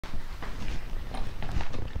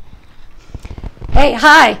Hey,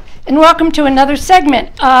 hi, and welcome to another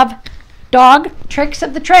segment of Dog Tricks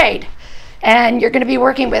of the Trade. And you're going to be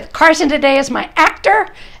working with Carson today as my actor.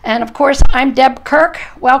 And of course, I'm Deb Kirk.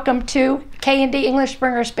 Welcome to K&D English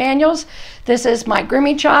Springer Spaniels. This is my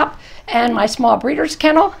grooming shop and my small breeder's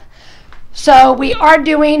kennel. So we are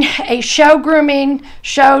doing a show grooming,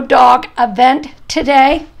 show dog event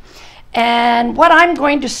today. And what I'm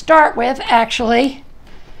going to start with, actually,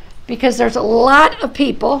 because there's a lot of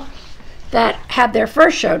people that have their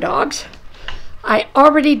first show dogs, I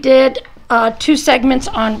already did 2 segments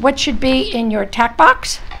on what should be in your tack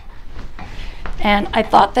box. And I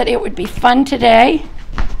thought that it would be fun today.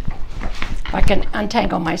 If I can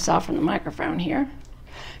untangle myself from the microphone here.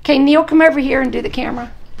 Okay, Neil, come over here and do the camera.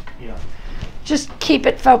 Yeah. Just keep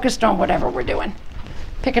it focused on whatever we're doing.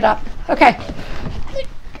 Pick it up. Okay.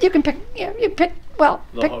 You can pick, yeah, you pick, well,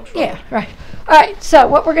 pick, yeah, right. All right, so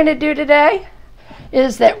what we're going to do today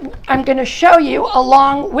is that I'm going to show you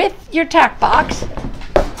along with your tack box,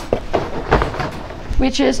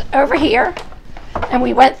 which is over here, and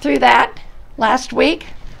we went through that last week.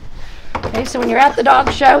 Okay, so when you're at the dog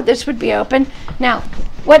show, this would be open. Now,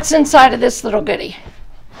 what's inside of this little goodie?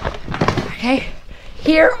 Okay,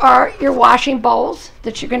 here are your washing bowls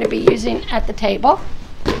that you're going to be using at the table,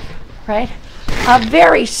 right? A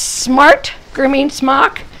very smart grooming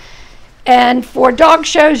smock. And for dog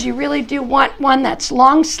shows, you really do want one that's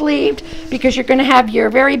long sleeved because you're going to have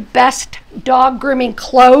your very best dog grooming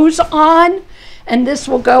clothes on, and this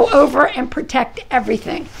will go over and protect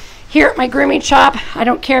everything. Here at my grooming shop, I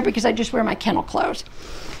don't care because I just wear my kennel clothes.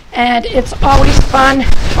 And it's always fun.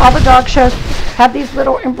 All the dog shows have these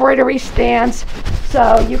little embroidery stands,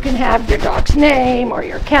 so you can have your dog's name or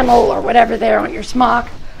your kennel or whatever there on your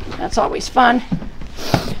smock. That's always fun.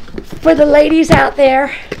 For the ladies out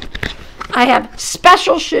there, I have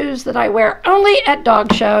special shoes that I wear only at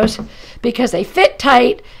dog shows because they fit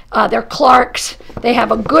tight. They're Clarks. They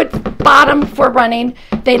have a good bottom for running.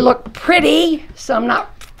 They look pretty, so I'm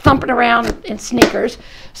not thumping around in sneakers.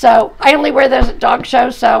 So I only wear those at dog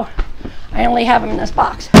shows, so I only have them in this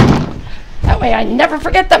box. That way I never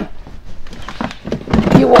forget them.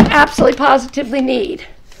 You will absolutely positively need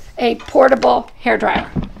a portable hairdryer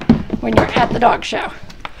when you're at the dog show.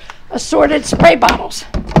 Assorted spray bottles.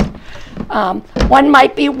 One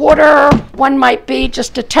might be water, one might be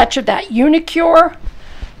just a touch of that Unicure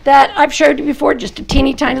that I've showed you before, just a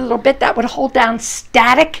teeny tiny little bit that would hold down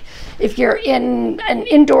static if you're in an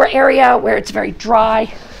indoor area where it's very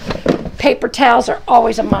dry. Paper towels are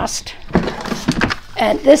always a must.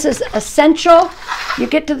 And this is essential. You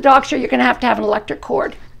get to the dog show, you're going to have an electric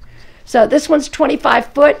cord. So this one's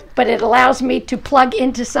 25 foot, but it allows me to plug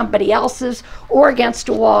into somebody else's or against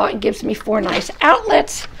a wall and gives me 4 nice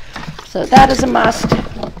outlets. So that is a must.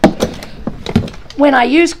 When I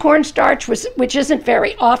use cornstarch, which isn't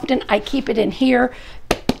very often, I keep it in here.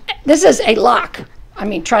 This is a lock. I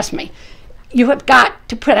mean, trust me. You have got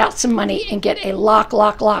to put out some money and get a lock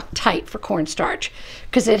tight for cornstarch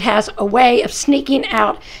because it has a way of sneaking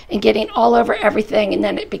out and getting all over everything, and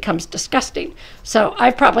then it becomes disgusting. So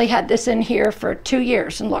I've probably had this in here for 2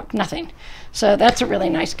 years, and look, nothing. So that's a really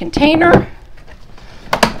nice container.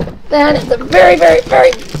 Then at the very, very,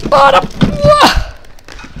 very bottom,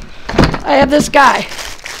 I have this guy.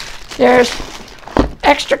 There's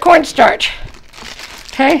extra cornstarch.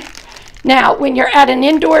 Okay. Now, when you're at an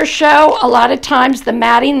indoor show, a lot of times the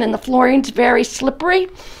matting and the flooring's very slippery.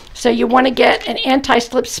 So you want to get an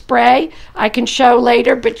anti-slip spray. I can show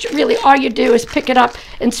later, but really all you do is pick it up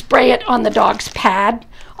and spray it on the dog's pad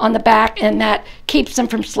on the back, and that keeps them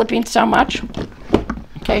from slipping so much.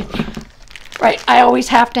 Okay. Right, I always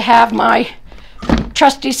have to have my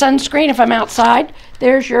trusty sunscreen if I'm outside.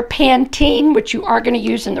 There's your Pantene, which you are going to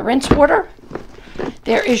use in the rinse water.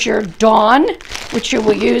 There is your Dawn, which you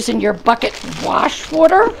will use in your bucket wash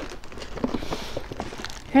water.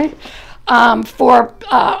 Okay.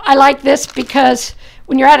 I like this because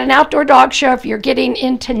when you're at an outdoor dog show, if you're getting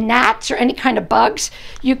into gnats or any kind of bugs,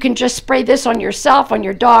 you can just spray this on yourself, on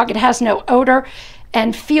your dog. It has no odor,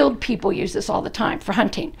 and field people use this all the time for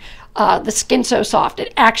hunting. The skin's so soft,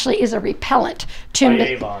 it actually is a repellent to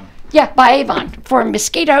Avon. Yeah, by Avon for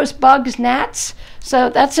mosquitoes, bugs, gnats. So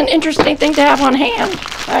that's an interesting thing to have on hand,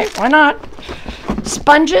 right? Why not?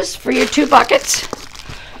 Sponges for your 2 buckets.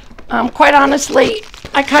 Quite honestly,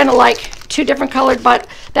 I kind of like 2 different colored, but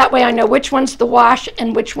that way I know which one's the wash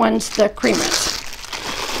and which one's the cream rinse.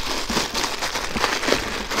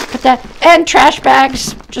 Put that, and trash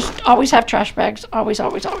bags. Just always have trash bags. Always,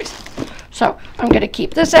 always, always. So I'm going to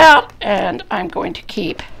keep this out, and I'm going to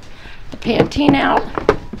keep the Pantene out.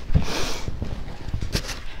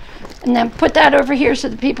 And then put that over here so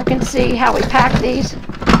that people can see how we pack these.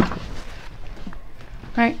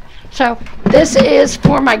 Right. So this is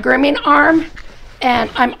for my grooming arm,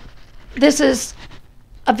 and this is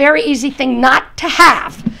a very easy thing not to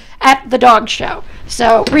have at the dog show.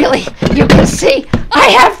 So really, you can see I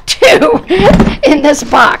have 2 in this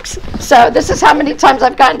box. So this is how many times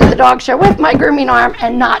I've gotten to the dog show with my grooming arm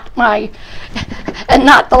and not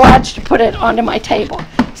the latch to put it onto my table.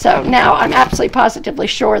 So now I'm absolutely positively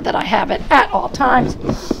sure that I have it at all times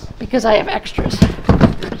because I have extras.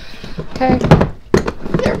 Okay,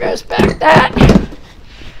 there goes back that.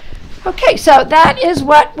 Okay, so that is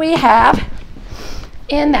what we have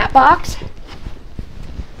in that box.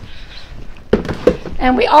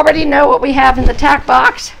 And we already know what we have in the tack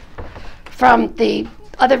box from the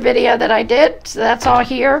other video that I did. So that's all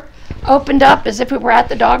here. Opened up as if we were at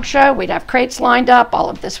the dog show. We'd have crates lined up. All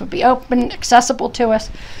of this would be open, accessible to us.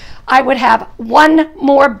 I would have one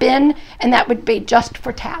more bin, and that would be just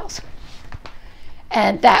for towels.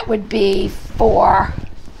 And that would be for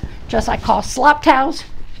just I call slop towels.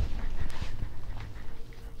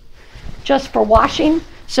 Just for washing.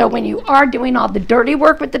 So when you are doing all the dirty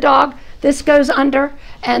work with the dog, this goes under.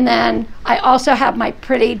 And then I also have my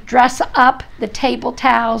pretty dress up, the table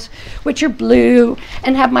towels, which are blue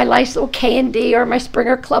and have my nice little K&D or my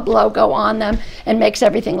Springer Club logo on them and makes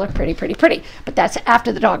everything look pretty, pretty, pretty. But that's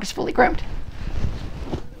after the dog is fully groomed.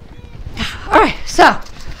 All right, so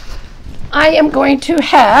I am going to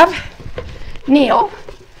have Neil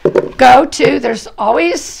go to, there's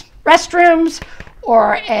always restrooms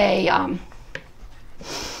or a,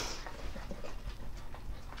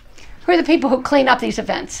 who are the people who clean up these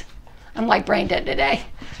events? I'm like brain dead today.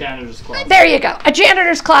 Janitor's closet. There you go. A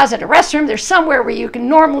janitor's closet, a restroom. There's somewhere where you can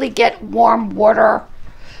normally get warm water.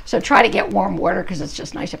 So try to get warm water because it's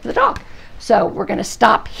just nicer for the dog. So we're going to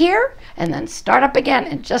stop here and then start up again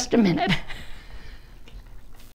in just a minute.